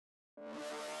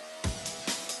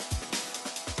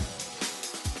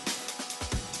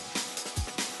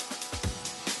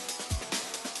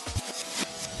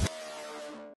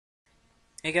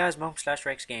Hey guys,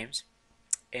 Monk/Rex Games.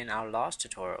 In our last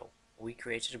tutorial, we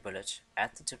created a bullet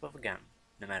at the tip of a gun.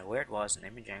 No matter where it was in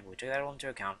image angle, we took that all into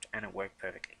account and it worked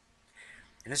perfectly.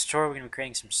 In this tutorial, we're going to be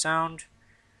creating some sound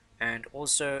and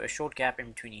also a short gap in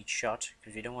between each shot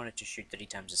because we don't want it to shoot 30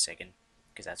 times a second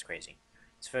because that's crazy.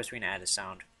 So first we're going to add a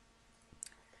sound.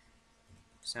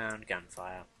 Sound,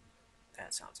 gunfire.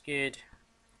 That sounds good.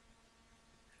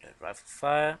 Load rifle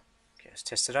fire. Okay, let's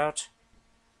test it out.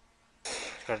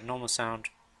 It's got a normal sound.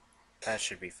 That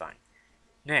should be fine.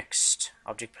 Next,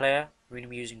 object player, we're going to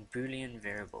be using Boolean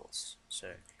variables.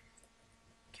 So,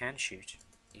 can shoot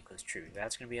equals true.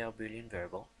 That's going to be our Boolean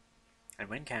variable. And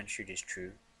when can shoot is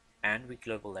true, and we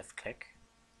global left click,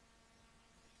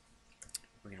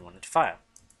 we're going to want it to fire.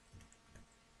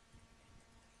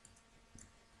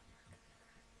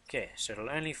 Okay, so it'll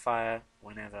only fire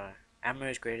whenever ammo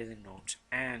is greater than 0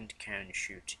 and can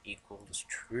shoot equals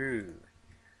true.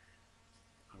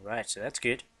 Alright, so that's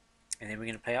good. And then we're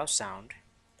going to play our sound.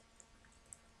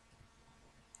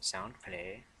 Sound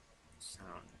play.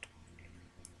 Sound.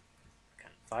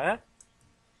 Gunfire.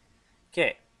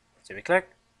 Okay, so we click.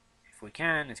 If we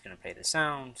can, it's going to play the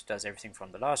sound. Does everything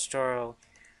from the last tutorial.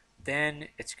 Then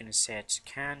it's going to set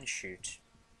can shoot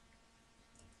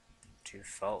to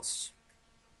false.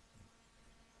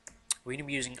 We're going to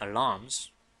be using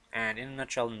alarms. And in a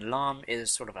nutshell, an alarm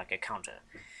is sort of like a counter.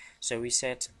 So we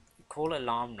set call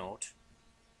alarm note,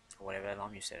 or whatever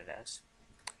alarm you set it as,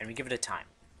 and we give it a time.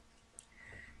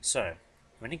 So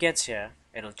when it gets here,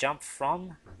 it'll jump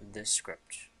from this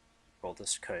script, or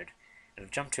this code, it'll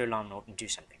jump to alarm note and do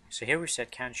something. So here we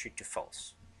set can shoot to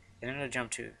false. Then it'll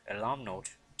jump to alarm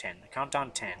note 10,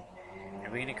 countdown 10,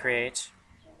 and we're going to create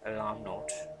alarm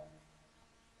note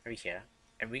over here,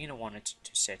 and we're going to want it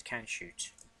to set can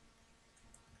shoot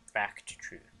back to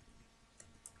true.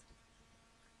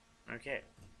 Okay.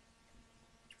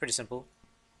 Pretty simple.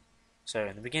 So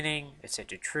in the beginning it's set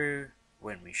to true.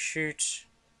 When we shoot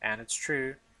and it's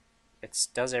true, it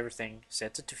does everything,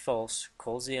 sets it to false,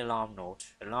 calls the alarm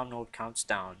note counts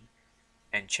down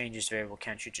and changes variable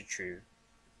can shoot to true,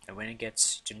 and when it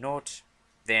gets to 0,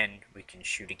 then we can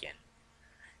shoot again.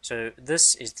 So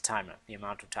this is the timer, the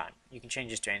amount of time. You can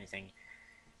change this to anything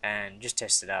and just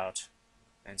test it out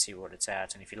and see what it's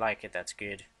at, and if you like it, that's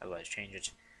good, otherwise change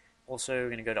it. Also, we're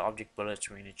going to go to object bullets,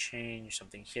 we're going to change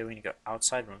something here, we're going to go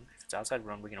outside room. If it's outside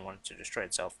room, we're going to want it to destroy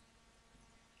itself.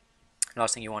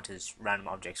 Last thing you want is random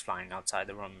objects flying outside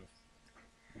the room,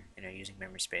 using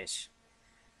memory space.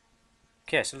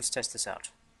 Okay, so let's test this out.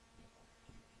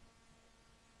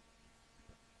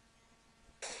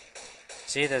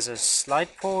 See, there's a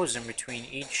slight pause in between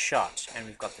each shot, and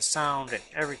we've got the sound, and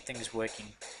everything is working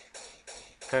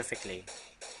perfectly.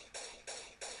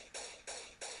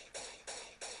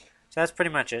 So that's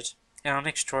pretty much it. In our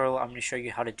next tutorial, I'm going to show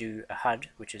you how to do a HUD,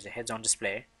 which is a heads-on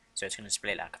display. So it's going to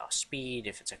display like our speed,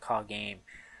 if it's a car game,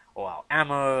 or our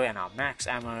ammo and our max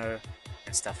ammo,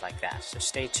 and stuff like that. So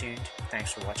stay tuned.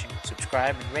 Thanks for watching.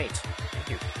 Subscribe and rate. Thank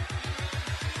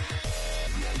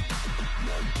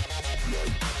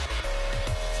you.